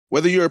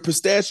Whether you're a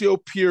pistachio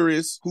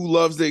purist who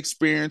loves the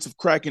experience of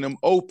cracking them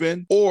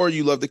open, or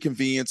you love the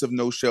convenience of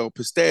no-shell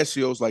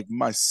pistachios like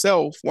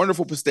myself,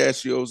 Wonderful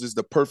Pistachios is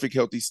the perfect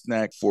healthy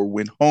snack for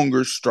when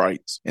hunger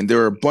strikes. And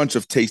there are a bunch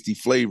of tasty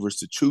flavors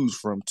to choose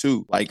from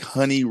too, like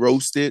honey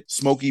roasted,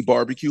 smoky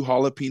barbecue,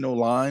 jalapeno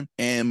lime,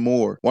 and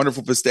more.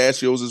 Wonderful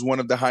Pistachios is one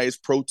of the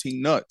highest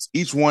protein nuts.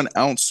 Each 1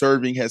 ounce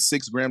serving has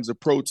 6 grams of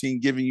protein,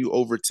 giving you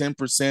over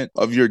 10%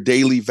 of your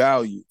daily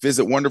value.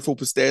 Visit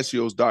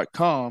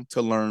wonderfulpistachios.com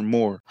to learn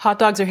more. Hot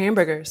dogs or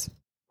hamburgers?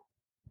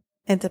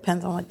 It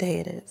depends on what day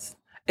it is.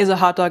 Is a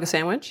hot dog a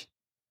sandwich?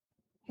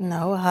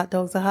 No, a hot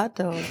dog's a hot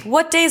dog.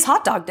 What day is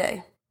hot dog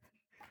day?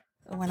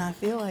 When I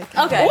feel like it.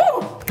 Okay.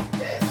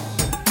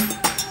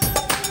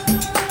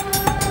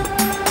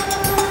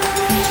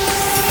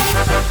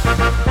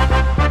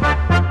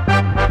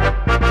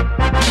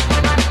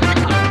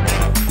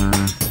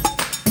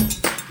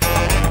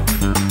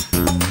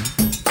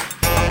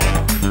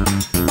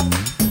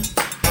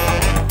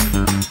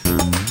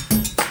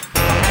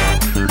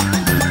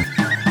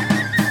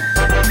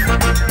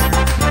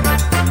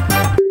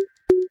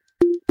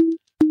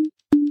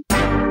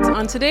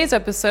 On today's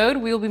episode,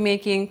 we will be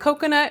making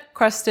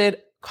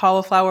coconut-crusted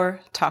cauliflower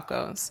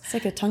tacos. It's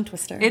like a tongue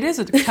twister. It is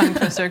a tongue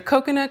twister.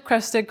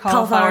 Coconut-crusted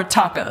cauliflower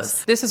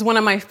tacos. This is one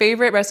of my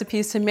favorite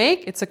recipes to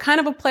make. It's a kind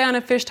of a play on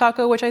a fish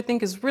taco, which I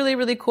think is really,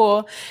 really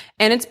cool.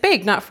 And it's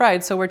baked, not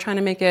fried, so we're trying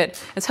to make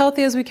it as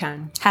healthy as we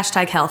can.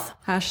 Hashtag health.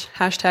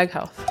 Hashtag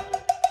health.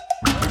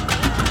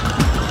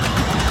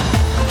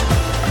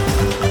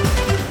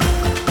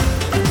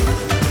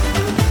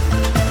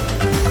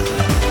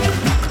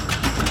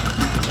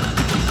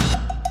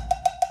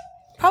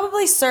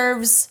 Probably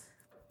serves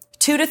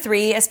 2 to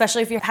 3,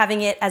 especially if you're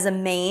having it as a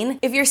main.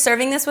 If you're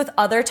serving this with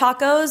other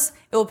tacos,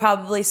 it will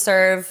probably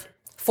serve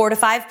 4 to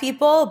 5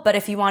 people. But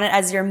if you want it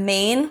as your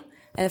main,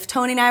 and if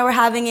Tony and I were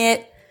having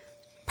it,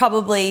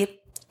 probably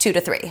 2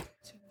 to 3.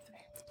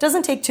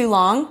 Doesn't take too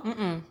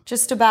long.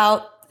 Just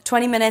about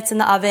 20 minutes in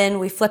the oven.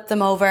 We flip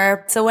them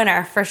over. It's a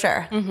winner for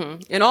sure.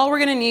 And all we're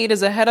going to need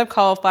is a head of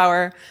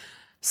cauliflower,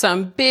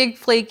 some big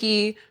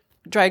flaky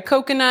dried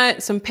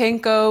coconut, some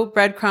panko,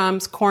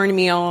 breadcrumbs,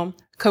 cornmeal,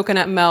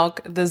 coconut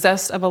milk, the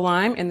zest of a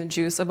lime and the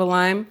juice of a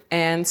lime,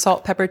 and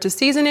salt, pepper to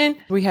season it.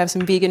 We have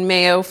some vegan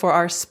mayo for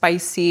our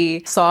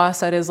spicy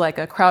sauce that is like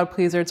a crowd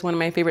pleaser. It's one of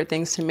my favorite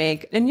things to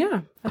make. And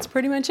yeah, that's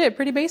pretty much it.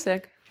 Pretty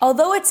basic.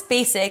 Although it's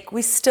basic,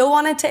 we still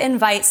wanted to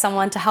invite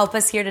someone to help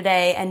us here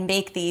today and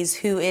make these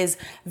who is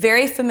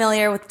very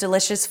familiar with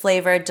delicious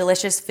flavor,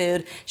 delicious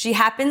food. She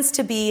happens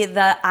to be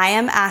the I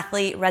Am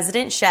Athlete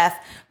resident chef,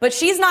 but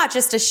she's not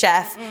just a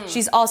chef.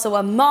 She's also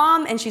a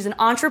mom and she's an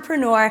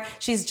entrepreneur.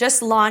 She's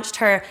just launched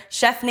her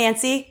Chef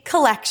Nancy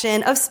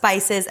collection of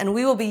spices and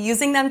we will be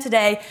using them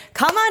today.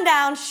 Come on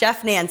down,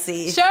 Chef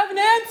Nancy. Chef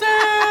Nancy!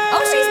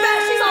 Oh, she's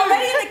back. She's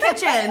already in the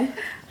kitchen.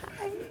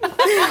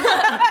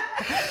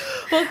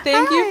 Well,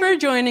 thank you for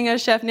joining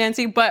us, Chef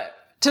Nancy. But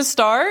to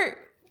start,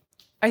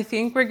 I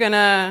think we're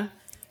gonna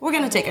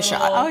take a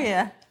shot. Oh,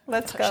 yeah.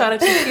 Let's go. shot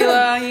of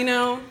tequila, you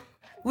know.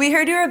 We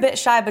heard you were a bit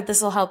shy, but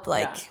this will help,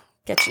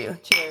 get you.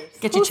 Cheers.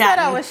 Get you Who said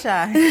chatting. I was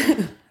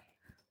shy?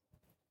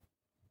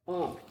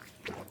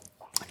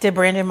 Did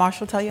Brandon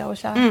Marshall tell you I was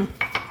shy?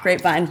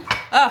 Grapevine.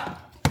 Oh,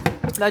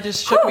 that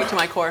just shook me to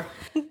my core.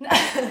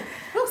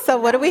 So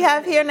what do we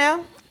have here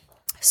now?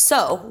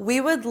 So we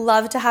would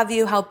love to have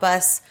you help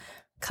us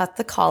cut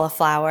the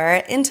cauliflower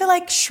into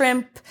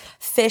shrimp,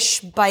 fish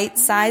bite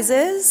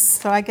sizes.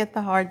 So I get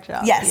the hard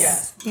job.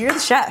 Yes. You're the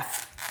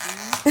chef.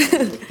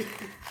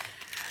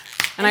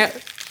 And I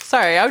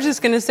was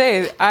just gonna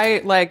say,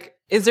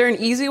 is there an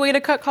easy way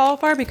to cut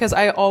cauliflower? Because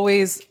I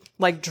always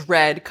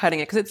dread cutting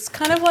it because it's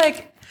kind of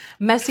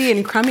messy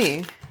and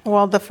crummy.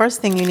 Well, the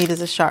first thing you need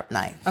is a sharp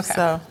knife. Okay.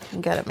 So you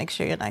gotta make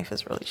sure your knife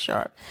is really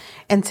sharp.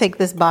 And take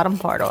this bottom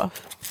part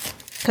off.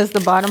 Because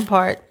the bottom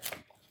part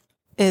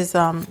is,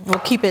 will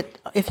keep it,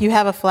 if you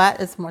have a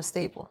flat, it's more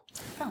stable.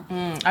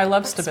 I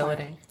love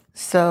stability.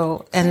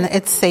 So, and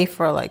it's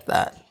safer like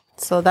that.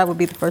 So that would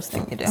be the first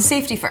thing you do.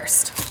 Safety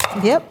first.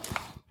 Yep.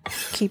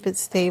 Keep it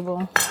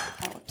stable.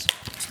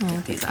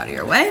 Get these out of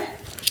your way.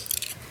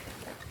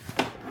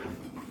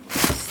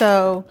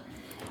 So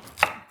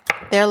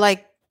they're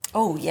like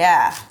Oh,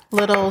 yeah.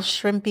 little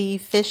shrimpy,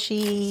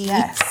 fishy.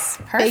 Yes.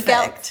 Fake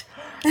out. Perfect.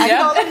 I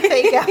call them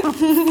fake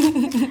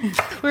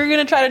out. We're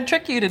gonna try to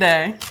trick you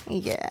today.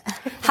 Yeah.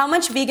 How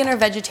much vegan or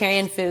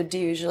vegetarian food do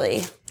you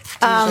usually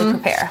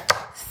prepare?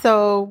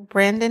 So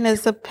Brandon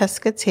is a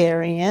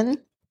pescatarian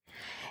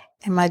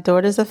and my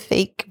daughter's a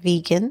fake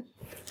vegan.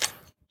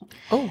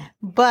 Oh.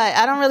 But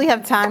I don't really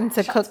have time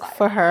to cook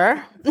for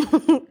her.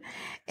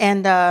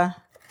 And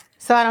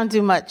so I don't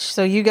do much.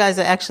 So you guys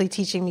are actually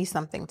teaching me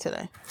something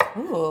today.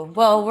 Ooh.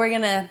 Well, we're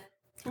going to,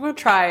 We'll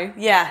try.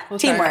 yeah, We'll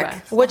try our teamwork.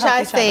 best. Which Help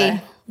I each say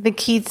other. the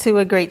key to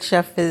a great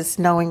chef is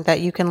knowing that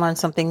you can learn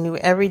something new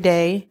every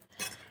day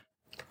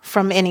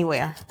from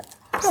anywhere.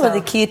 Probably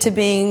the key to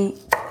being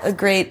a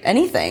great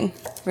anything,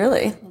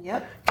 really.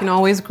 Yep. Can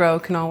always grow,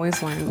 can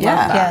always learn. Love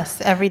Yeah. that.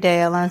 Yes, every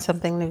day I learn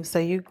something new. So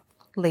you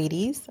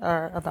ladies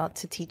are about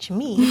to teach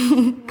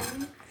me.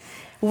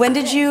 When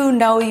did you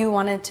know you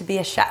wanted to be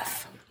a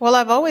chef? Well,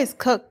 I've always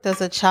cooked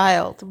as a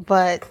child,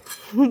 but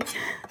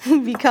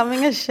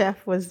becoming a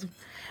chef was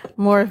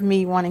more of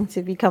me wanting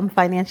to become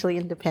financially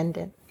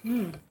independent.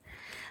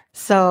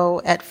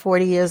 So at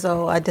 40 years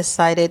old, I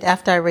decided,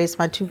 after I raised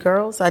my 2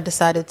 girls, I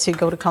decided to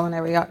go to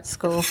culinary arts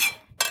school.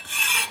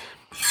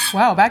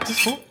 Wow, back to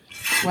school.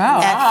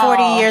 Wow. At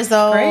 40 years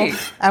old, Great.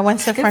 I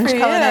went to French for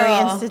Culinary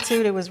you.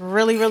 Institute. It was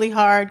really, really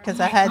hard because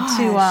I had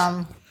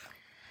to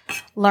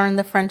learn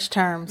the French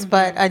terms,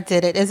 but I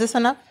did it. Is this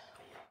enough?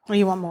 Or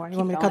you want more? You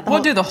want me to cut the We'll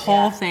whole? do the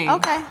whole thing.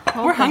 Okay.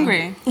 We're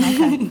hungry.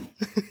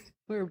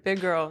 We were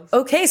big girls.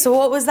 Okay, so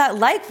what was that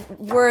like?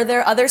 Were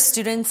there other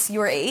students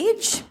your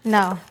age?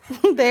 No,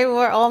 they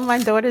were all my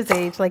daughter's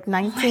age, like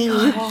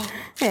 19,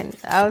 and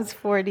I was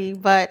 40,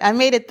 but I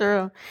made it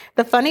through.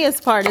 The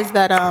funniest part is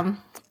that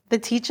the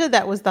teacher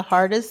that was the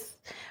hardest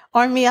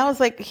on me, I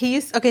was like,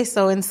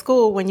 so in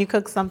school, when you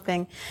cook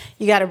something,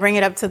 you got to bring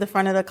it up to the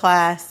front of the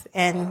class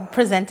and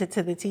present it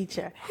to the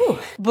teacher.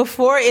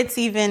 Before it's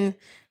even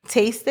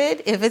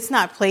tasted, if it's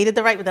not plated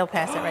the right way, they'll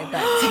pass it right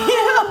back to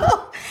you.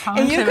 How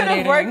And you could have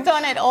intimidating. worked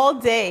on it all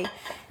day.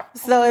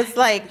 So it's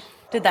like,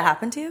 Did that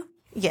happen to you?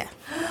 yeah,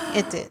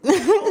 it did.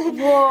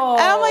 Whoa.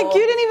 And I'm like, you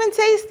didn't even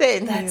taste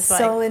it. And That's he's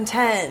so like,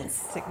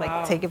 intense.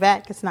 take it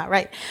back. It's not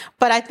right.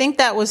 But I think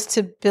that was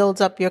to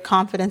build up your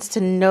confidence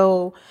to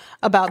know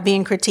about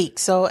being critiqued.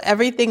 So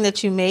everything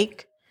that you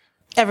make,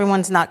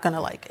 everyone's not going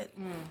to like it.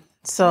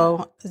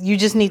 So you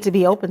just need to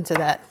be open to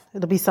that.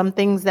 It'll be some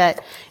things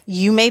that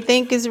you may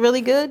think is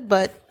really good,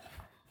 but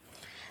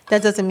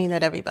that doesn't mean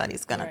that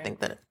everybody's going to think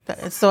that.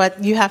 So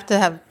you have to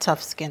have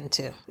tough skin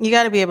too. You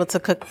got to be able to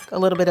cook a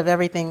little bit of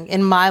everything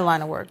in my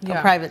line of work,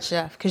 a private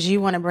chef, because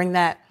you want to bring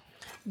that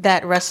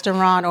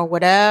restaurant or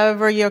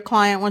whatever your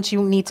client wants,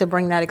 you need to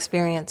bring that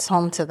experience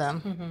home to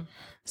them.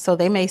 So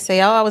they may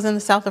say, oh, I was in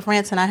the south of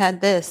France and I had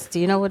this. Do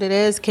you know what it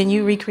is? Can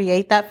you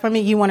recreate that for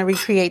me? You want to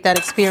recreate that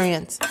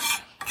experience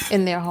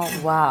in their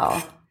home.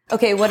 Wow.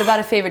 Okay, what about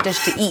a favorite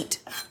dish to eat?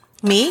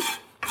 Me?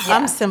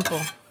 I'm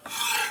simple.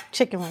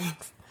 Chicken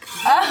wings.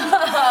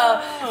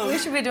 We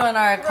should be doing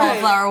our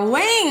cauliflower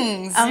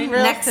wings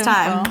next simple.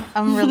 time.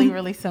 I'm really,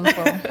 really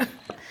simple.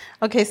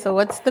 Okay, so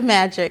what's the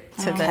magic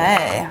to this?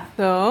 Okay.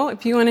 So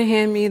if you want to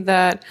hand me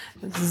that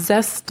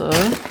zester,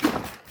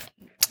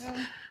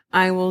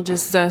 I will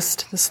just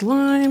zest this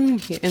lime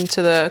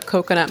into the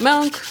coconut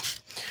milk.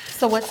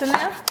 So what's in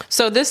there?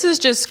 So this is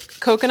just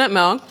coconut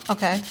milk,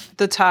 Okay.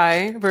 the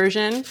Thai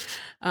version.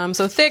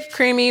 So thick,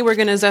 creamy. We're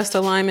going to zest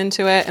a lime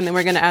into it, and then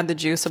we're going to add the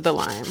juice of the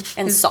lime.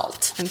 And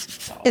salt. And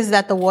salt. Is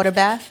that the water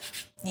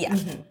bath? Yeah.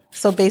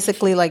 So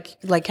basically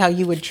like how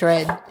you would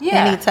dread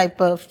any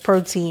type of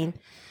protein.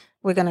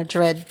 We're going to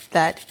dread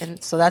that.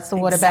 And so that's the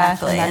water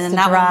bath. And that's And the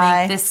that dry.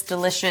 will make this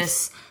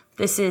delicious.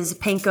 This is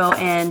panko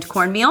and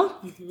cornmeal.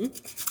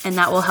 And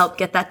that will help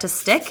get that to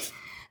stick.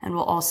 And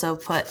we'll also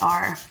put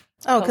our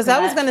because I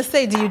was going to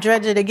say, do you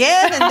dredge it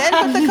again and then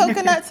put the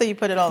coconut? So you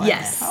put it all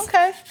Yes. in there.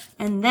 Okay.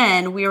 And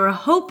then we were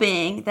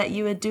hoping that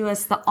you would do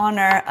us the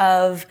honor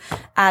of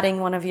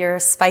adding one of your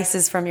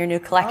spices from your new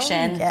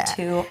collection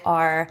to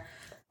our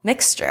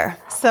mixture.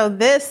 So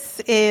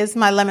this is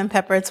my lemon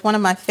pepper. It's one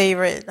of my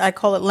favorite. I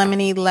call it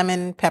lemony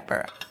lemon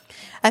pepper.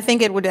 I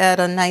think it would add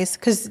a nice,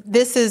 because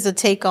this is a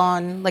take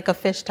on like a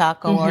fish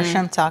taco or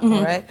shrimp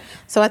taco, right?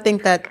 So I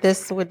think that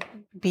this would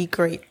be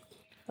great,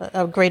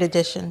 a great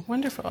addition.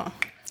 Wonderful.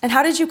 And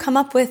how did you come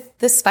up with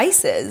the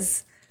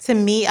spices? To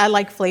me, I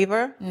like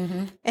flavor,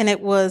 and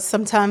it was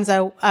sometimes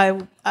I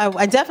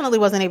definitely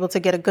wasn't able to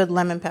get a good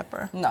lemon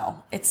pepper.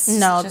 No, it's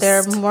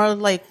They're more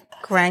like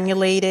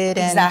granulated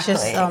and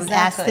just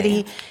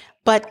acidy,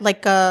 but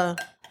like a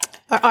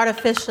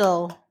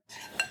artificial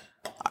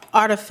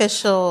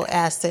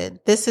acid.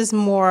 This is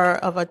more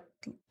of a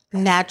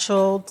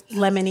natural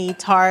lemony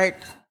tart.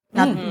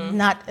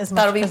 Not as much.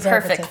 That'll be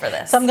preservative. perfect for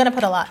this. So I'm gonna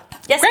put a lot.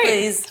 Yes, Great.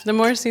 please. The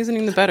more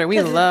seasoning, the better.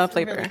 We love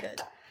flavor. Really good.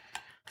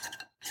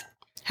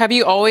 Have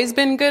you always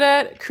been good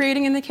at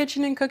creating in the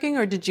kitchen and cooking,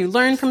 or did you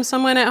learn from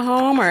someone at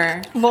home,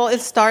 or? Well,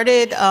 it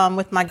started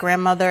with my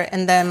grandmother,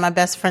 and then my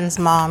best friend's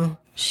mom.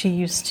 She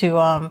used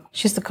to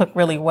cook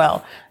really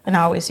well, and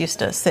I always used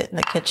to sit in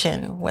the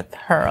kitchen with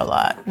her a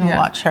lot and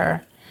watch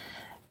her.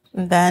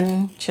 And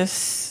then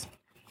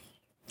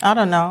I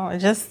don't know, I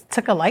just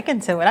took a liking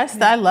to it.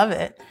 I love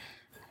it.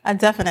 I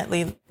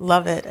definitely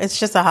love it. It's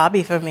just a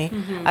hobby for me.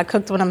 I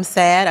cook when I'm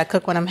sad. I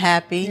cook when I'm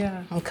happy.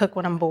 I cook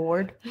when I'm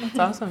bored. That's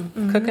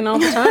awesome. Cooking all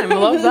the time. I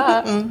love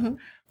that.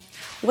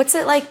 What's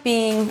it like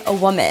being a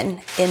woman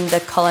in the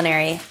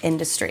culinary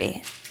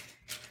industry?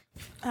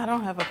 I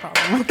don't have a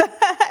problem with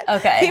that.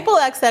 Okay. People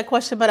ask that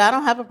question, but I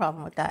don't have a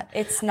problem with that.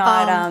 It's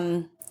not.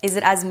 Is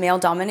it as male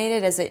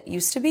dominated as it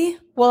used to be?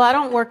 Well, I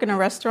don't work in a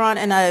restaurant,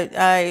 and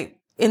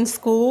in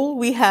school,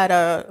 we had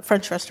a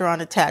French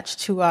restaurant attached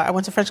to I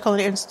went to French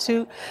Culinary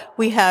Institute.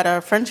 We had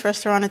a French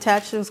restaurant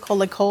attached. It was called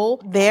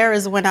L'École. There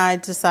is when I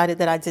decided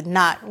that I did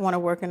not want to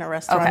work in a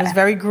restaurant. Okay. It was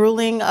very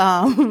grueling,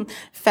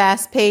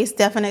 fast paced,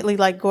 definitely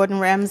like Gordon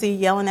Ramsay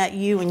yelling at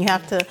you, and you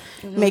have to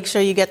make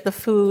sure you get the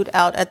food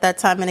out at that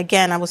time. And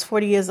again, I was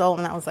 40 years old,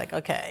 and I was like,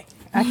 okay,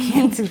 I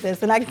can't do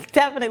this. And I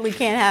definitely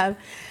can't have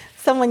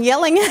someone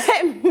yelling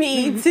at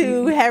me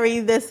to hurry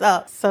this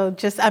up. So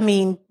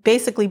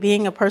basically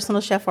being a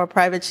personal chef or a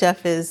private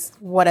chef is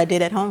what I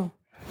did at home.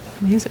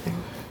 Amazing.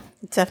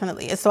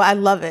 Definitely. So I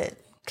love it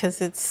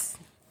because it's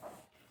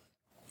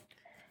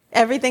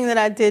everything that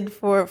I did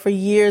for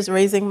years,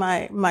 raising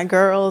my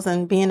girls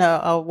and being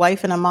a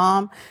wife and a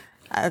mom.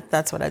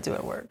 That's what I do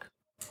at work.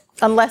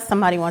 Unless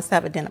somebody wants to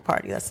have a dinner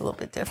party. That's a little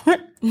bit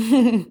different.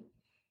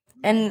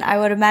 And I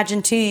would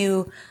imagine, too,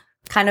 you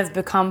kind of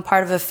become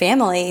part of a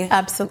family.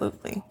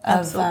 Absolutely.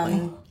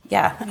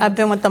 Yeah. I've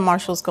been with the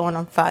Marshalls going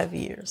on 5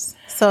 years.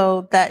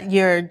 So that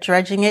you're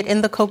dredging it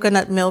in the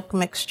coconut milk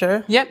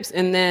mixture. Yep.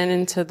 And then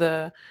into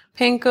the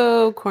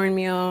panko,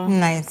 cornmeal,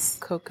 Nice.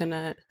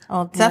 coconut.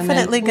 Oh,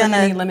 definitely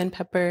gonna lemon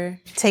pepper.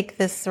 take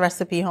this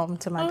recipe home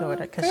to my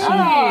daughter because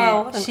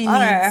she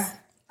honor. needs.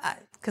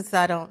 Because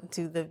I don't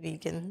do the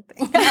vegan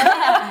thing.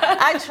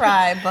 I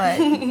try, but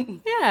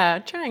Yeah,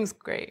 trying's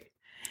great.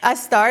 I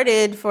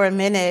started for a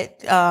minute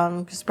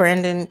because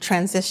Brandon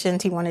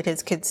transitioned. He wanted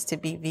his kids to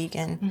be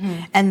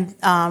vegan. And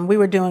we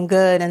were doing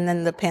good, and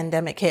then the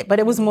pandemic hit. But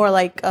it was more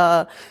like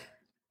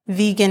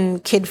vegan,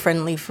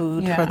 kid-friendly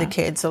food for the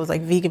kids. So it was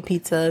like vegan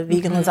pizza,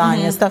 vegan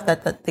lasagna, stuff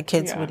that the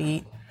kids would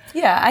eat.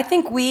 Yeah, I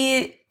think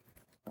we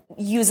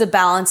use a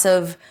balance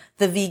of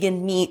the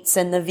vegan meats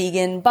and the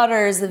vegan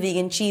butters, the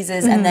vegan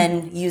cheeses, and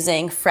then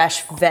using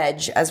fresh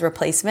veg as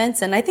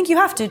replacements. And I think you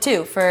have to,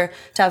 too, to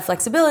have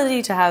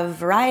flexibility, to have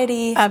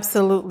variety.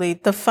 Absolutely.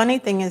 The funny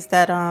thing is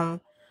that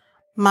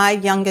my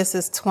youngest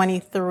is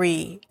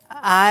 23.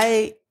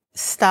 I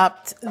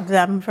stopped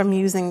them from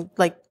using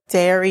like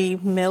dairy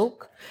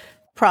milk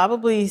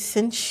probably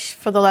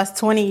for the last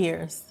 20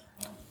 years.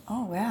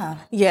 Oh, yeah.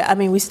 Yeah, I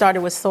mean, we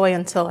started with soy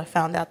until I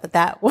found out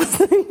that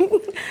wasn't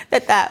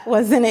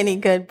any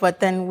good. But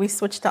then we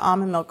switched to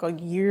almond milk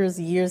years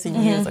and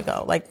years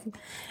ago. Like,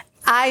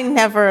 I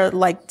never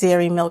liked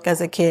dairy milk as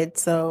a kid,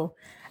 so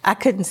I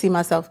couldn't see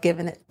myself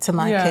giving it to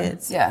my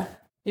kids. Yeah.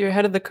 You're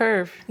ahead of the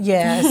curve.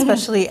 Yeah,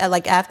 especially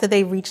like after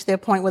they reached their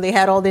point where they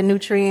had all their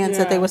nutrients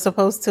that they were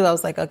supposed to. I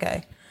was like,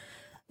 okay,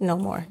 no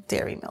more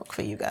dairy milk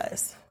for you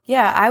guys.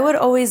 Yeah, I would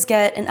always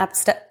get an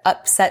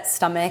upset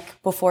stomach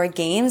before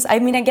games. I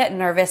mean, I get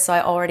nervous, so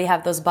I already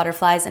have those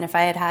butterflies. And if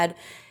I had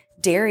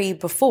dairy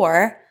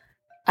before,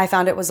 I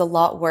found it was a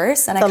lot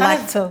worse. And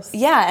lactose.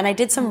 And I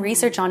did some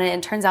research on it.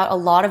 And it turns out a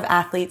lot of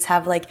athletes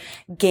have like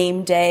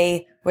game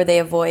day where they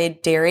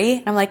avoid dairy.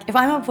 And I'm like, if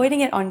I'm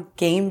avoiding it on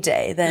game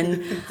day,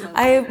 then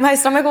my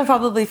stomach will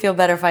probably feel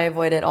better if I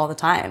avoid it all the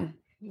time.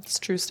 It's a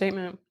true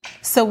statement.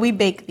 So we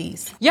bake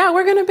these. Yeah,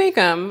 we're going to bake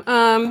them.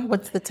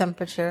 What's the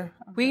temperature?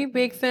 We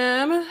bake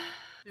them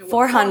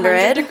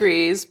 400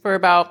 degrees for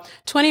about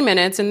 20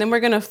 minutes, and then we're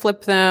going to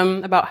flip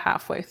them about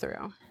halfway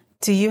through.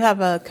 Do you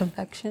have a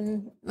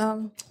convection?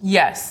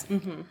 Yes.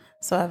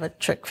 So I have a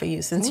trick for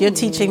you. Since you're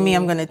teaching me,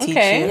 I'm going to teach you.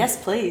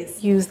 Yes,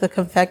 please. Use the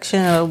convection.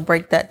 It'll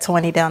break that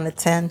 20 down to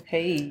 10.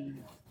 Hey,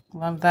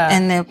 love that.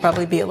 And they'll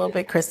probably be a little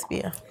bit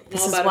crispier.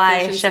 This is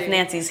why Chef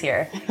Nancy's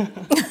here.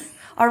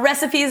 Our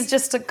recipes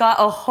just got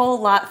a whole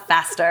lot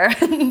faster.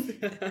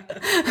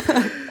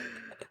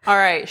 All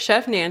right,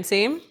 Chef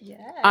Nancy. Yeah.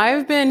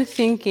 I've been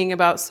thinking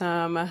about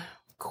some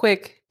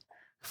quick,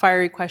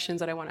 fiery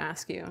questions that I want to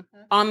ask you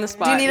on the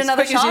spot. Do you need as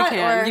another quick as you shot,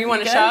 can. or Do you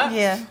want you a good? shot?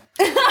 Yeah.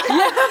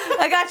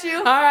 I got you.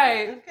 All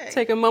right. Okay.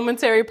 Take a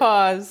momentary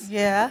pause.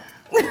 Yeah.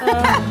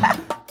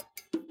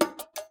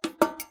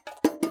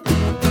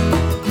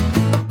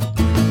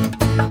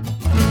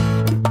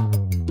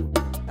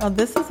 Oh,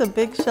 this is a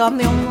big show. I'm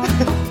the only one.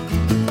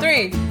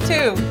 3,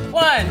 2,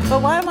 1.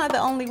 But why am I the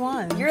only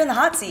one? You're in the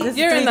hot seat.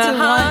 You're in the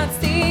hot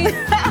seat.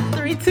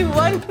 3, 2,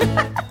 1.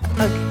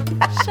 Okay.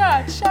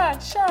 Shot.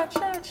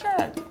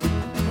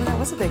 Oh, that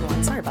was a big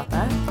one. Sorry about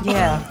that.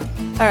 Yeah.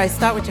 All right,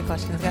 start with your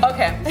questions. Go.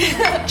 Okay.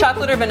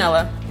 Chocolate or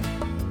vanilla?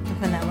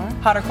 Vanilla.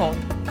 Hot or cold?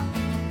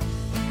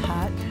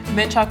 Hot.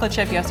 Mint chocolate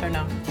chip, yes or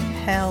no?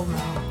 Hell no.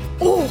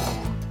 Ooh.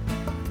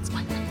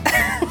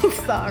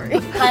 Sorry.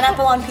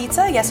 Pineapple on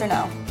pizza, yes or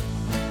no?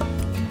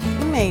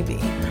 Maybe.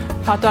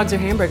 Hot dogs or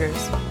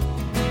hamburgers?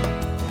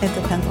 It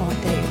depends on what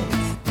day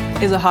it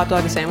is. Is a hot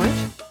dog a sandwich?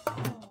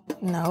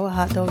 No, a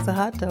hot dog's a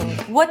hot dog.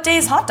 What day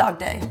is hot dog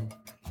day?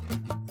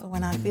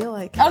 When I feel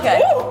like.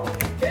 Okay.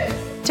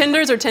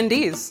 Tenders or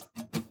tendies?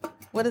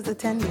 What is a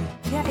tendy?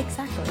 Yeah,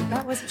 exactly.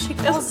 That was she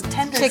calls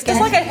tenders. Chicken.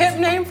 It's like a hip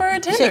name for a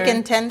tender.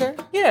 Chicken tender?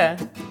 Yeah.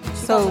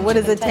 So what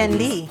is a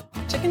tendy?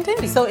 Chicken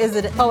tendy. So is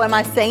it, am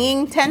I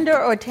saying tender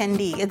or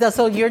tendy?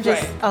 So you're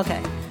just, Right.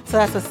 okay. So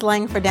that's a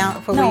slang for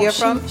where you're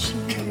from? She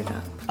made it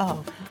up.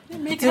 Oh.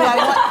 Do I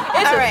want,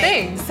 It's all a right.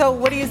 thing. So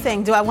what are you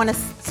saying? Do I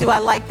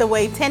like the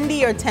way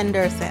tendy or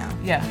tender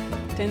sound? Yeah.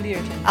 Tendy or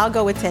tendy? I'll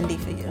go with tendy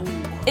for you.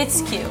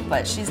 It's cute,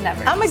 but she's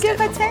never. I'm gonna used give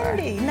her it before.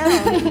 tendy.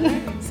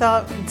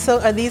 No. So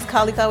are these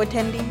cauliflower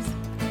tendies?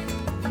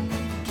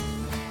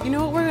 You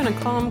know what? We're gonna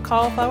call them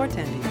cauliflower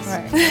tendies.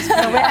 Right.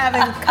 So we're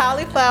having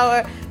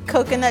cauliflower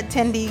coconut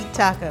tendy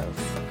tacos.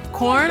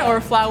 Corn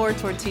or flour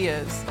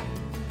tortillas?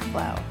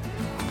 Wow.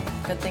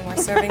 Good thing we're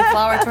serving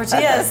flour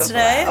tortillas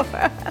today.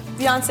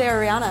 Beyonce or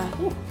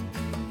Rihanna?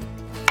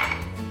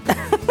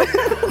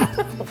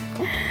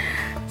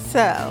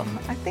 So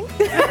I think.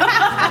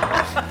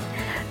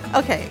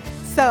 Okay.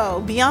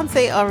 So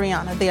Beyonce or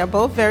Rihanna, they are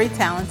both very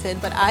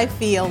talented, but I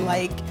feel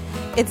like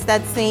it's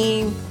that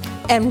same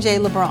MJ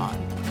LeBron.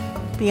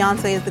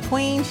 Beyonce is the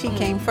queen. She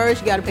came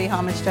first. You got to pay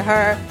homage to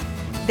her.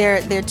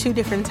 They're two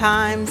different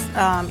times,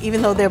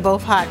 even though they're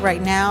both hot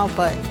right now.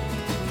 But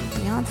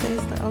Beyonce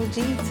is the OG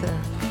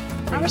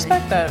to. I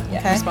respect that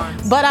Okay.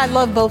 response. But I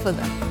love both of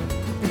them.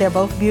 They're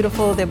both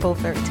beautiful. They're both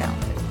very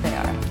talented. They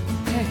are.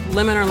 Okay.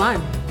 Lemon or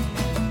lime?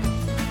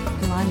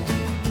 Lime.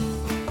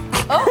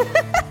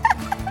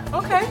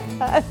 Okay.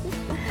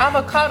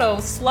 Avocado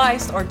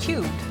sliced or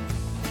cubed?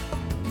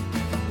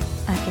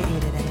 I can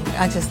eat it anyway.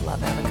 I just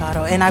love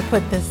avocado, and I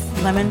put this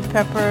lemon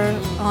pepper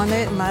on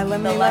it. My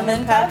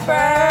lemon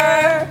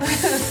pepper.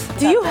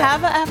 Do you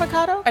have an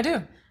avocado? I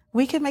do.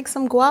 We can make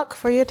some guac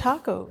for your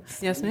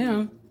tacos. Yes,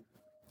 ma'am.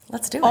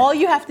 Let's do it. All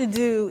you have to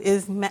do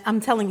is, I'm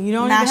telling you, you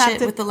don't Mash even have it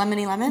to. with the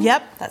lemony lemon?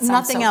 Yep, That sounds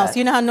nothing so else. good.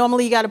 You know how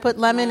normally you got to put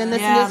lemon in this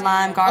Yeah, and this?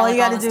 lime, garlic, all you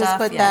got to all the do is stuff,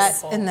 put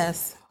yes. that in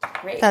this.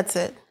 Great. That's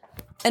it.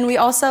 And we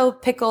also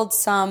pickled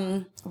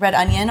some red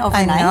onion I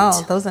overnight.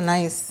 know, those are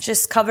nice.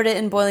 Just covered it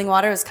in boiling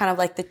water. It was kind of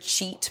like the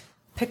cheat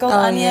pickled Oh,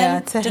 onion. yeah,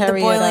 to Did the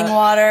hurry it boiling up.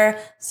 water,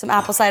 some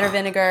apple cider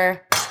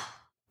vinegar,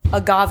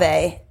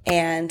 agave,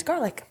 and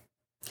garlic.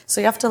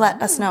 So you have to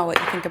let us know what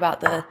you think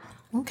about the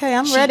Okay,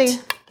 I'm cheat, ready.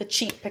 the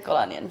cheat pickled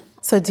onion.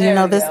 So do you There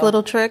know we this go.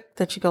 little trick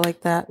that you go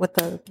like that with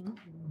the,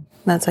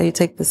 that's how you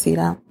take the seed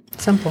out?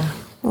 Simple.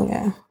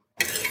 Okay.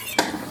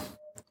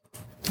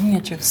 You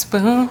get your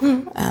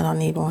spoon. I don't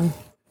need one.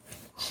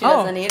 She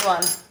doesn't need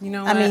one. You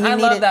know I what? mean, you I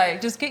need love it-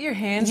 that. Just get your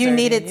hands You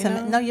dirty, need it you to,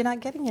 know? no, you're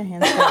not getting your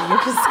hands dirty.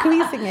 You're just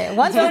squeezing it.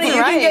 Once Tony, it's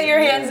you right. can get your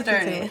hands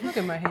dirty. Look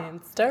at my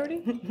hands. Dirty.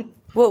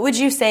 What would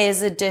you say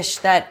is a dish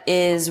that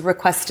is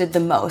requested the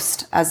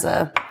most as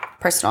a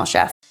personal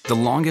chef? The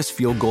longest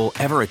field goal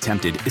ever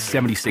attempted is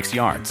 76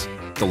 yards.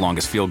 The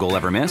longest field goal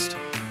ever missed?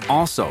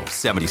 Also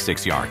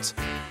 76 yards.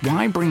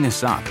 Why bring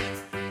this up?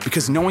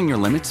 Because knowing your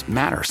limits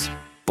matters,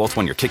 both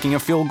when you're kicking a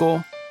field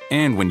goal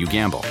and when you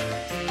gamble.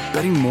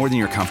 Betting more than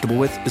you're comfortable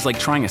with is like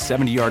trying a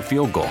 70-yard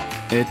field goal.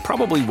 It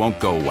probably won't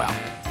go well.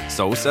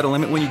 So set a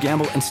limit when you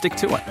gamble and stick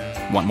to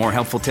it. Want more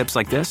helpful tips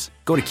like this?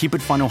 Go to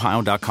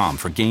keepitfunohio.com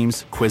for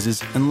games,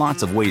 quizzes, and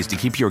lots of ways to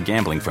keep your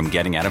gambling from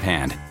getting out of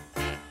hand.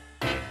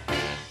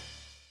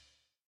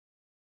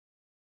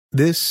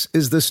 This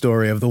is the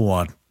story of the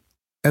one.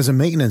 As a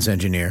maintenance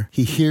engineer,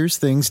 he hears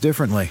things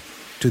differently.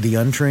 To the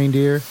untrained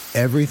ear,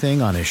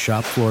 everything on his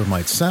shop floor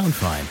might sound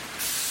fine,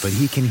 but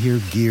he can hear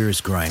gears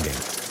grinding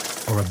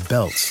or a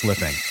belt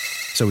slipping.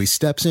 So he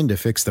steps in to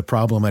fix the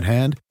problem at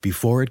hand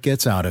before it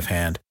gets out of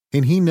hand.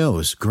 And he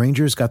knows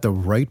Grainger's got the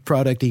right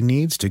product he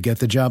needs to get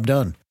the job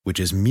done, which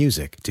is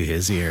music to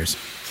his ears.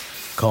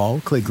 Call,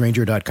 click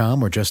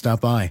Grainger.com, or just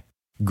stop by.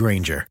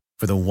 Grainger,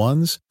 for the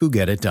ones who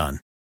get it done.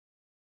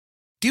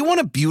 Do you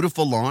want a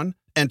beautiful lawn?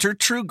 Enter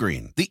True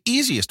Green, the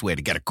easiest way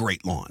to get a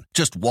great lawn.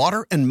 Just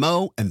water and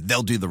mow, and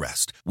they'll do the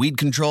rest. Weed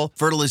control,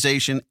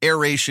 fertilization,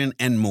 aeration,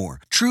 and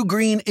more. True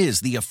Green is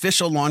the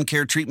official lawn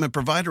care treatment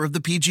provider of the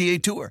PGA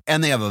Tour,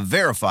 and they have a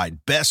verified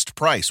best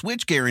price,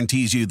 which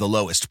guarantees you the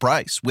lowest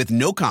price with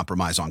no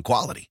compromise on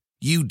quality.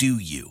 You do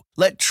you.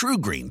 Let True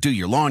Green do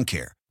your lawn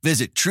care.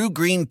 Visit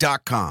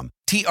truegreen.com,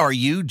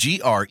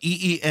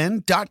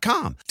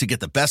 TRUGREEN.com, to get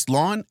the best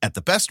lawn at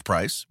the best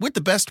price with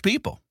the best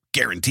people.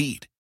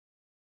 Guaranteed.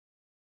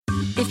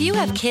 If you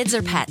have kids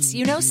or pets,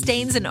 you know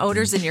stains and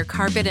odors in your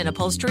carpet and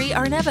upholstery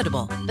are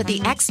inevitable. But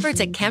the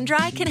experts at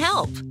ChemDry can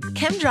help.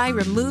 ChemDry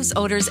removes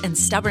odors and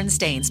stubborn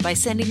stains by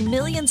sending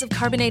millions of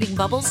carbonating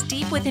bubbles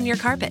deep within your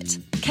carpet.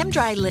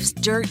 ChemDry lifts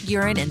dirt,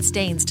 urine, and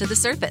stains to the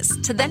surface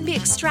to then be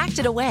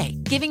extracted away,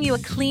 giving you a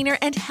cleaner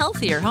and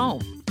healthier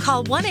home.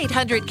 Call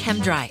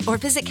 1-800-ChemDry or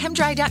visit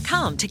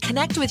ChemDry.com to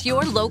connect with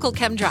your local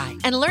ChemDry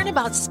and learn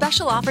about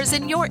special offers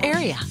in your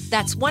area.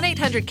 That's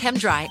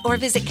 1-800-ChemDry or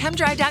visit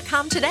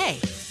ChemDry.com today.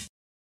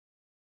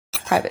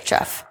 Private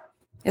chef.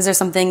 Is there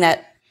something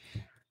that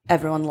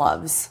everyone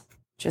loves?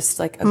 Just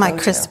like a My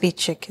go-to? crispy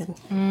chicken.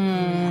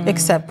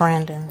 Except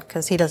Brandon,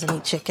 because he doesn't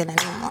eat chicken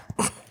anymore.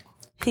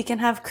 He can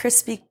have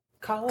crispy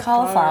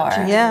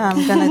cauliflower. Yeah,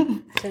 I'm gonna.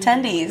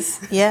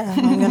 Tendies. Yeah,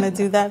 I'm gonna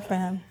do that for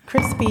him.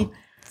 Crispy,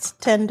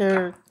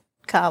 tender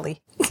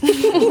collie.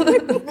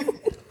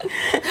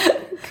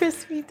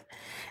 Crispy,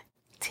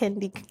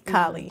 tendy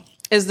collie.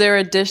 Is there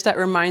a dish that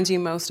reminds you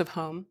most of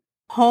home?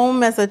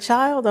 Home as a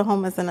child or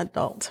home as an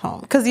adult?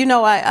 Home. Because, you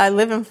know, I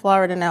live in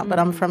Florida now, but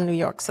I'm from New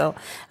York. So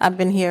I've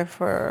been here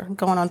for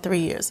going on 3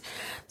 years.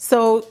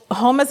 So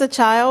home as a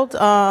child,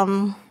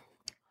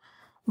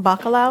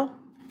 bacalao.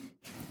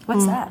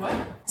 What's that?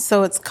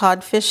 So it's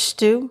codfish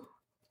stew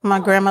My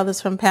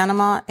grandmother's from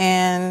Panama,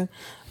 and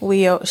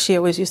she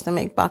always used to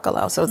make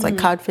bacalao. So it's like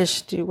codfish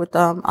stew with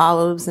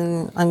olives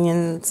and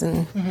onions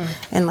and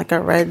like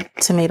a red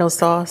tomato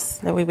sauce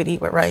that we would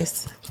eat with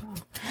rice.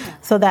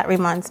 So that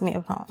reminds me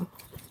of home.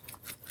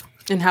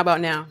 And how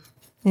about now?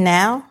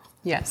 Now,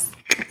 Yes.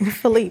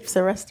 Philippe's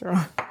a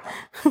restaurant.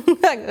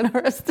 I go to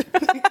a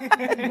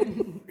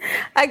restaurant.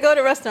 I go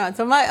to restaurants.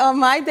 So on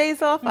my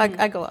days off,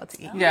 I go out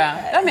to eat. Yeah,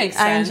 that makes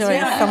sense. I enjoy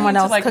someone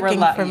else cooking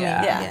for me.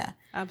 Yeah,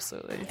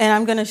 absolutely. And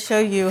I'm going to show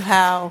you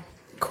how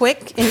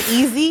quick and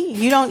easy.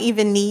 You don't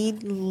even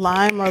need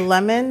lime or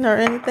lemon or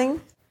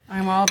anything.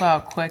 I'm all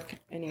about quick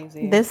and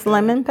easy. This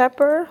lemon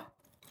pepper,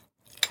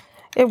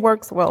 it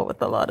works well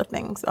with a lot of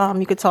things.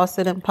 You could toss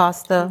it in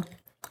pasta,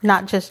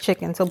 not just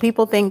chicken. So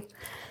people think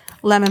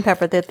lemon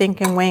pepper, they're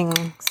thinking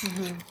wings.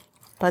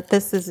 But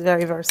this is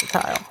very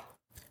versatile.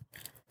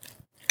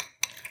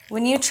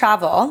 When you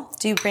travel,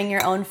 do you bring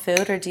your own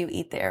food or do you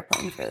eat the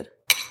airplane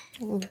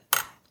food?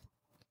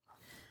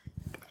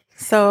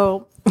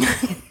 So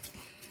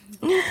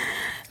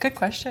Good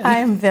question.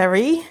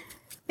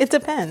 it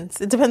depends.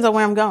 It depends on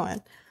where I'm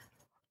going.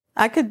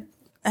 I could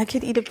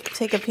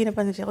take a peanut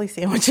butter and jelly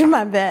sandwich in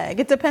my bag.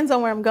 It depends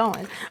on where I'm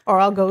going. Or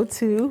I'll go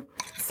to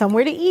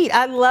somewhere to eat.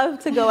 I love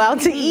to go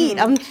out to eat.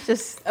 I'm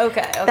just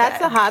Okay.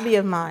 That's a hobby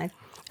of mine.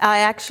 I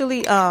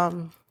actually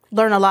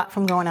learn a lot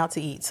from going out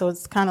to eat. So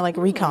it's kind of like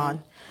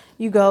recon.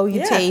 You go,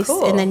 you taste,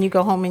 and then you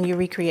go home and you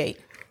recreate.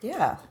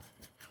 Yeah.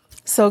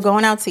 So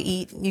going out to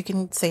eat, you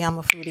can say I'm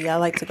a foodie. I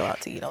like to go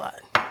out to eat a lot.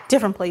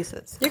 Different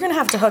places. You're going to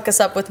have to hook us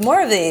up with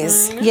more of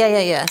these.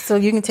 Yeah. So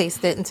you can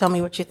taste it and tell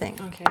me what you think.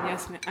 Okay,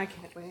 yes, ma'am. I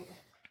can't wait.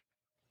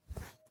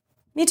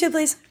 Me too,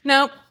 please.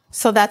 Nope.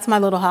 So that's my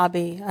little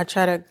hobby. I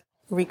try to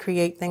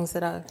recreate things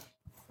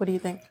what do you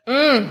think?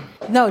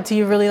 No, do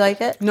you really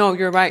like it? No,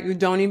 you're right. You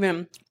don't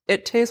even,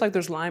 it tastes like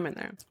there's lime in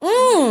there.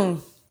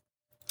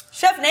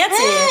 Chef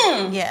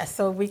Nancy. Yeah,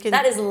 so we can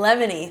That is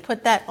lemony.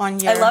 put that on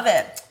your I love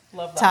it.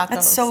 tacos.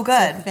 That's so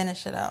good. To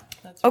finish it up.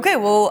 Okay,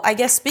 well, I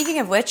guess speaking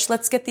of which,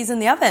 let's get these in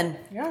the oven.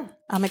 Yeah.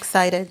 I'm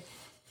excited.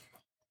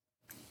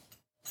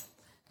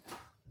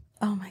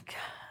 Oh my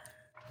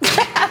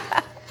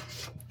God.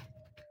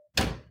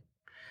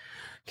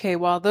 Okay,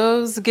 while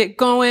those get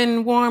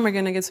going warm, we're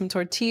gonna get some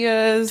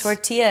tortillas.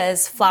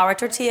 Tortillas, flour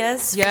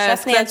tortillas. Yes,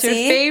 Chef Nancy. that's your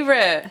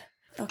favorite.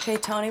 Okay,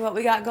 Tony, what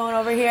we got going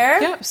over here?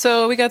 Yep.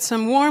 So we got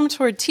some warm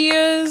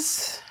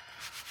tortillas.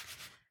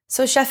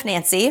 So, Chef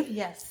Nancy,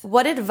 Yes.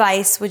 what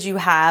advice would you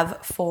have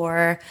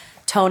for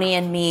Tony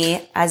and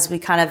me as we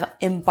kind of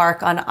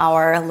embark on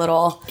our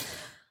little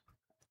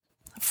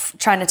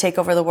trying to take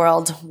over the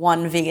world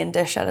one vegan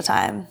dish at a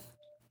time?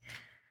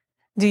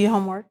 Do your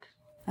homework.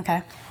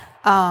 Okay.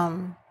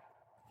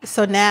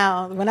 So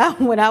now, when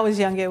I was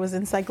younger, it was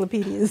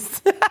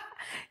encyclopedias.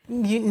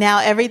 Now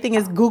everything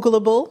is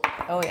Googleable.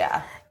 Oh,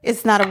 yeah.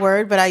 It's not a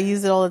word, but I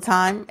use it all the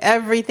time.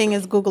 Everything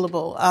is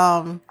Googleable.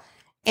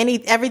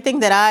 Everything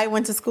that I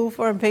went to school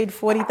for and paid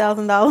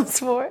 $40,000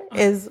 for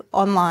is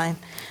online.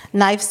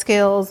 Knife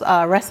skills,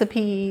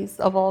 recipes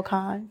of all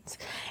kinds,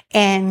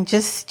 and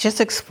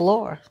just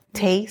explore,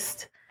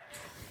 taste,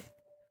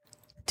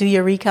 do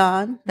your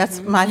recon. That's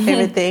my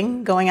favorite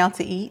thing, going out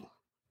to eat,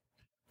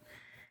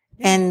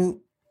 and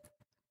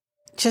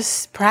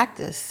just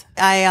practice.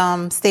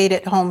 I stayed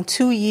at home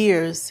 2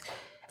 years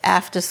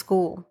after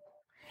school.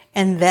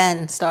 And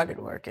then started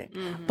working.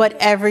 But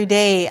every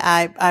day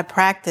I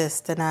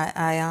practiced and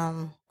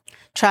I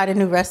tried a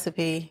new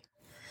recipe.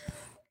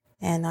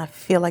 And I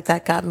feel like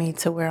that got me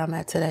to where I'm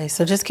at today.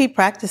 So just keep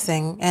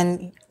practicing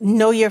and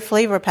know your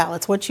flavor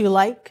palettes, what you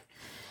like.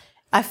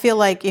 I feel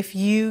like if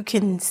you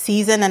can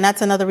season, and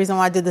that's another reason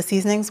why I did the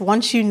seasonings,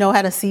 once you know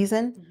how to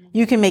season,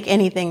 you can make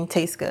anything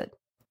taste good.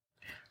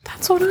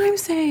 That's what I'm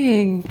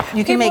saying.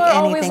 You can make People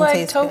are anything always like,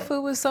 taste good.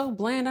 tofu was so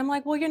bland. I'm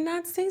like, well, you're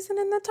not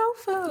seasoning the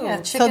tofu.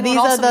 Yeah, chicken these would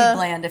also are be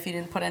bland if you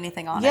didn't put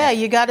anything on Yeah, it.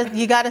 you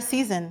gotta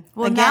season.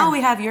 Well, Again. now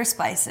we have your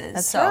spices.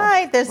 That's so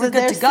right. There's we're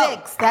good to go.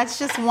 6. That's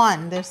just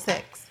one. There's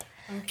 6.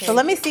 Okay. So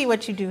let me see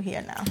what you do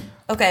here now.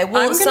 Okay,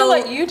 well, I'm going to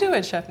let you do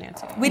it, Chef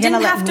Nancy. we You're didn't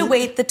gonna have let to me-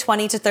 wait the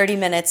 20 to 30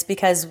 minutes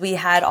because we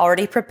had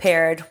already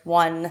prepared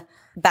one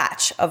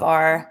batch of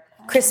our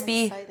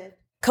crispy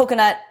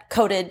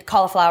coconut-coated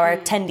cauliflower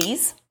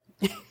tendies.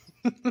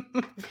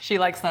 She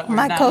likes that word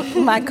My now.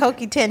 my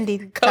Koki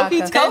Tendi taco.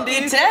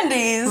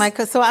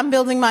 Tendies. So I'm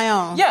building my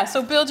own. Yeah,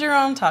 so build your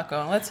own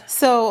taco. Let's.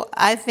 So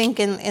I think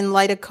in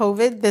light of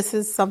COVID, this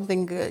is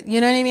something good.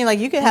 You know what I mean? Like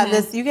you could have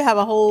this. You could have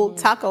a whole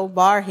taco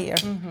bar here.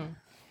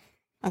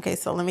 Okay,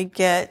 so let me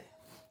get.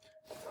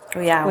 Oh,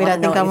 yeah. Wait, I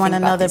think I want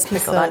another piece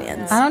piece of of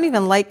onions. I don't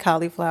even like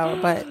cauliflower,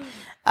 but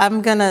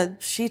I'm gonna.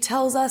 She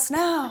tells us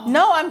now.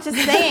 No, I'm just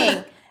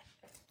saying.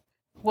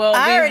 Well,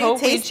 I we already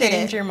hope we tasted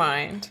change it. your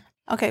mind.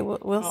 Okay,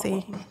 we'll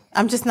see.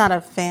 I'm just not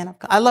a fan of.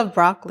 I love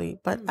broccoli,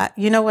 but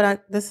you know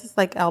what? This is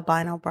like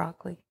albino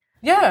broccoli.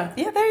 Yeah.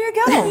 Yeah, there you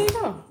go. There you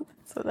go.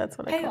 So that's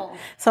what I call.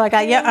 So I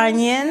got your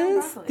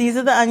onions. These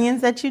are the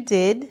onions that you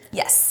did.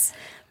 Yes.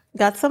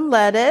 Got some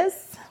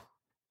lettuce.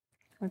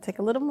 I'm gonna take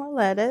a little more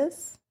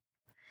lettuce.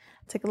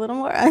 Take a little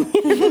more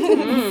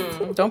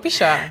onion. Don't be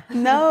shy.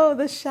 No,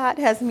 the shot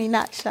has me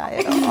not shy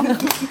at all.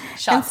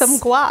 And some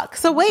guac.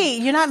 So wait,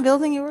 you're not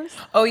building yours?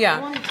 Oh, yeah.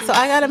 So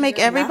I got to make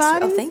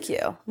everybody? Oh, thank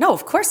you. No,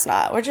 of course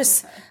not. We're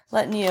just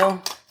letting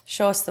you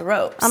show us the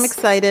ropes. I'm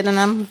excited and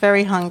I'm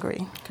very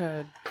hungry.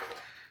 Good.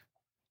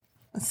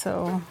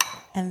 So,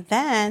 and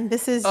then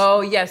this is... Oh,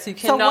 yes. You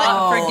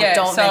cannot forget.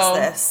 Don't miss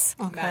this.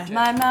 Okay.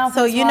 My mouth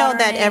So is you know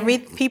that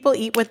watering. people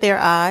eat with their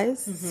eyes.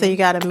 So you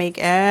got to make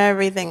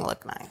everything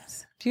look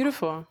nice.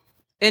 Beautiful.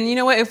 And you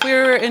know what? If we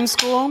were in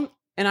school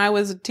and I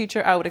was a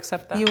teacher, I would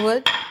accept that. You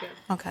would?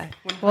 Okay.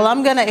 Well,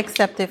 I'm going to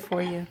accept it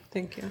for you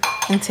Thank you.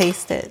 and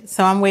taste it.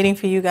 So I'm waiting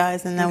for you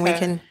guys and then we Okay.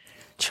 can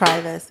try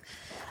this.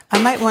 I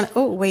might want...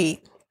 Oh,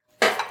 wait.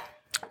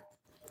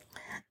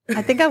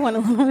 I think I want a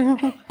little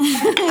bit more.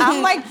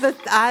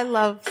 I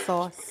love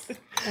sauce.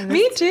 And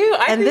Me too.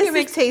 I And think this it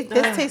makes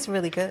this tastes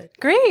really good.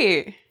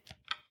 great.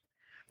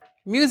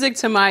 Music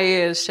to my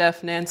ears,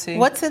 Chef Nancy.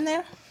 What's in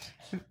there?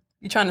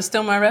 You trying to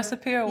steal my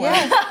recipe or what?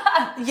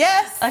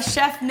 Yes. A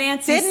Chef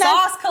Nancy Didn't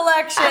I- sauce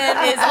collection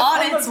is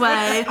on its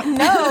way.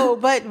 No,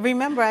 but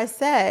remember I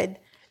said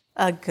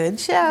a good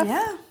chef.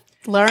 Yeah.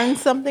 Learn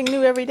something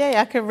new every day.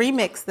 I could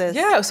remix this.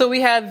 Yeah, so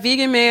we have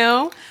vegan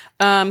mayo,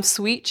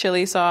 sweet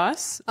chili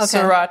sauce, Okay.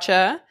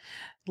 sriracha,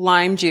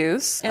 lime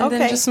juice, and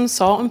then Okay. just some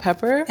salt and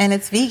pepper. And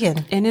it's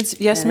vegan. And it's,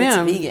 yes, And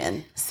ma'am. it's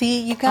vegan.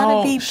 See, you gotta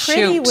Oh, be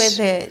pretty shoot. with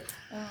it.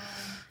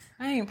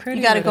 I ain't pretty.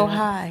 You gotta with go it.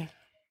 high.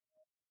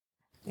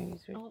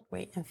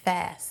 Wait, and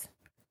fast.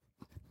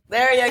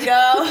 There you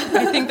go.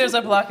 I think there's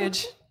a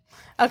blockage.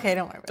 Okay,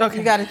 don't worry about it. Okay.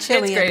 You got a chili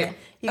It's in great. there.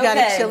 You got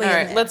a Okay. chili All in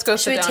right, there. let's go Should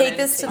sit we down. take and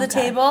this to see. the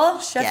table?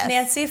 Chef Yes.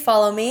 Nancy,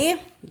 follow me.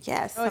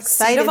 Yes, Seat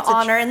excited of to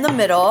honor in the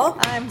middle.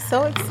 I'm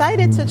so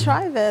excited to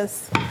try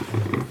this.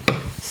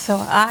 So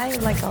I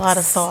like a lot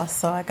of sauce,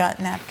 so I got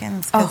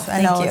napkins because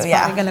I thank know you, it's yeah.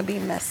 probably going to be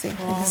messy.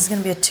 This is going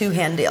to be a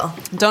two-hand deal.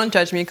 Don't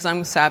judge me because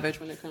I'm savage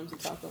when it comes to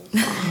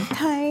tacos.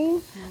 Okay,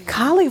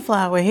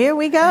 cauliflower. Here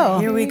we go.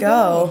 Here we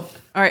go.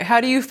 All right,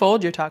 how do you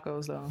fold your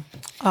tacos though?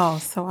 Oh,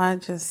 so I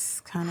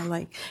just kind of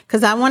like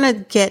because I want to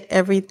get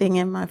everything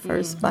in my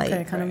first bite.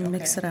 Okay, kind of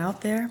mix it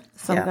out there.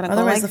 So I'm gonna go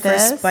Otherwise, like the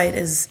first this. bite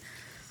is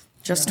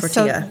just So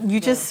tortilla.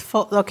 you just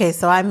fold. Okay,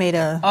 so I made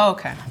a Oh,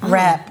 okay.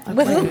 wrap.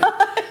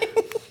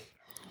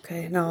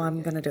 Okay, no,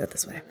 I'm going to do it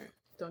this way.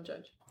 Don't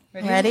judge.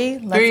 Ready?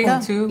 Let's 3,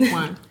 go. 2,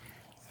 1.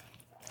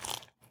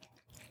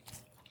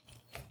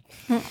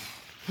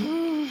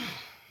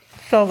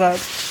 So good.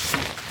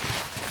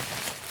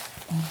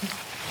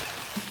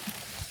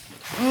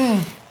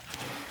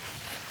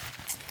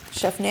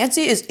 Chef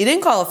Nancy is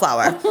eating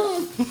cauliflower.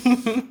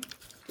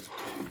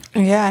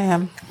 Yeah, I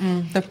am.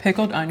 The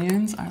pickled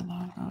onions, I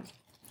love those.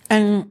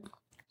 And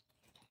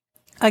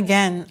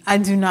again, I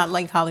do not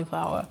like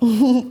cauliflower.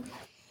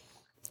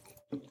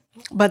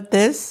 But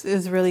this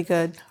is really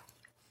good.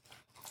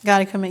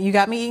 Gotta commit. You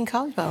got me eating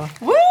cauliflower.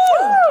 Woo!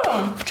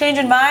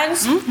 Changing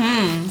minds?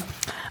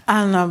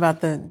 I don't know about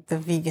the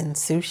vegan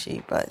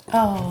sushi, but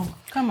Oh,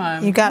 Come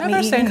on. you got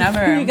never me say eating.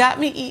 never. You got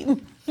me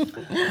eating.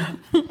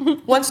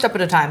 one step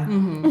at a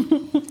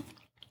time.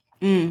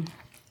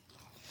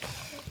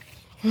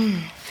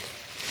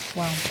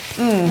 Wow.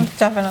 It's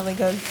definitely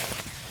good.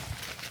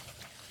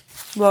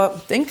 Well,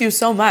 thank you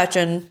so much.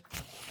 And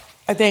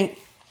I think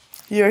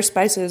your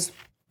spices,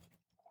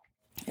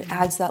 it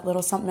adds that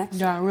little something extra.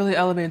 Yeah, it really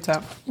elevates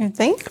up. You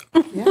think?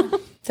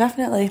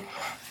 Definitely.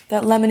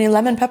 That lemony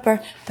lemon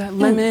pepper. That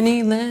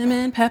lemony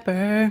lemon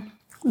pepper.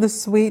 The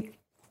sweet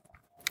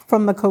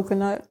from the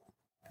coconut.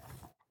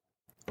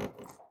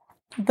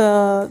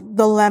 The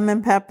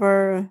lemon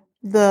pepper,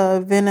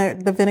 the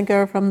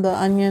vinegar from the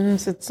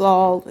onions, it's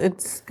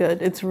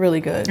good. It's really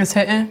good. It's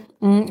hitting.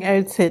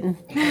 It's hidden.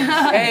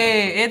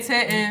 Hey, it's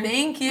hitting.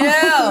 Thank you.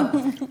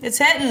 It's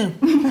hitting.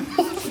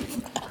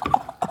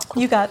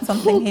 You got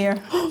something here.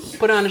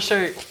 Put on a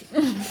shirt.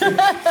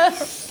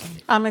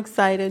 I'm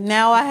excited.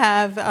 Now I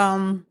have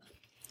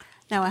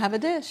a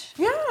dish.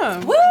 Yeah. Now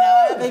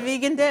I have a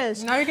vegan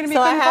dish. Now you're gonna be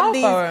so I eating have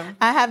these. cauliflower.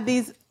 I have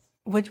these.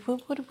 What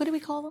do we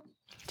call them?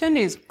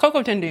 Tendies.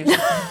 Cocoa tendies.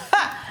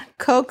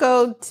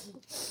 Cocoa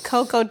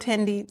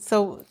tendi.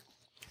 So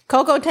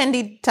cocoa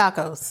tendi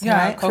tacos. Yeah,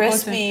 right? cocoa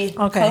Crispy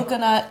Okay.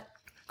 coconut.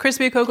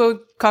 Crispy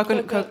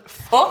coconut.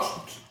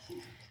 Oh,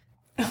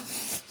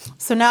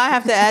 So now I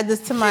have to add this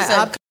to my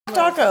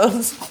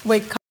tacos.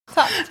 wait.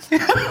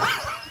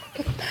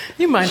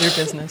 You mind your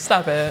business.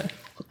 Stop it.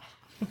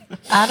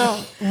 I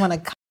don't want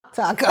a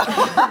taco.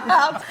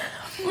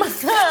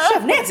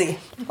 Chef Nancy.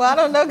 Well, I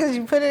don't know because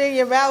you put it in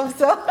your mouth.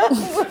 So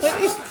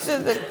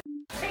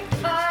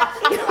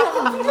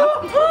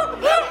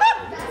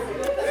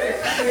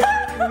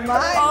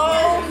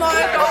Oh my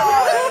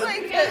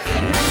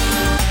God.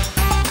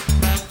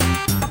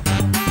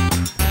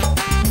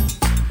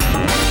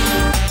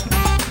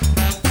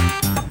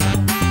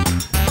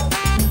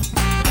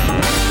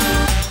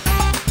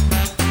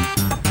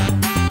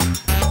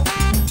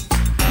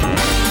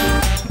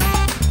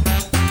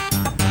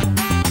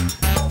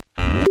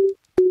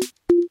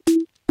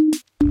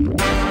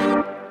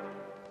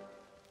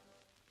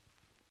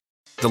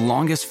 The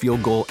longest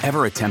field goal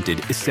ever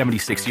attempted is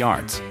 76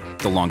 yards.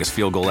 The longest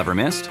field goal ever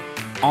missed?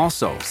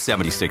 Also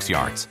 76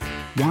 yards.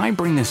 Why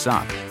bring this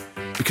up?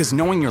 Because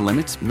knowing your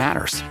limits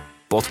matters,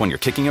 both when you're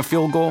kicking a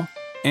field goal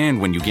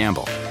and when you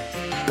gamble.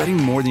 Betting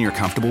more than you're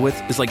comfortable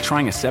with is like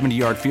trying a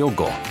 70-yard field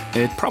goal.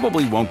 It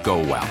probably won't go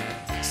well.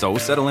 So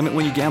set a limit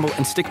when you gamble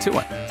and stick to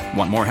it.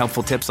 Want more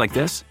helpful tips like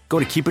this? Go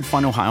to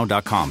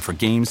keepitfunohio.com for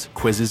games,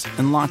 quizzes,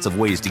 and lots of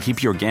ways to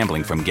keep your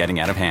gambling from getting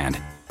out of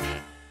hand.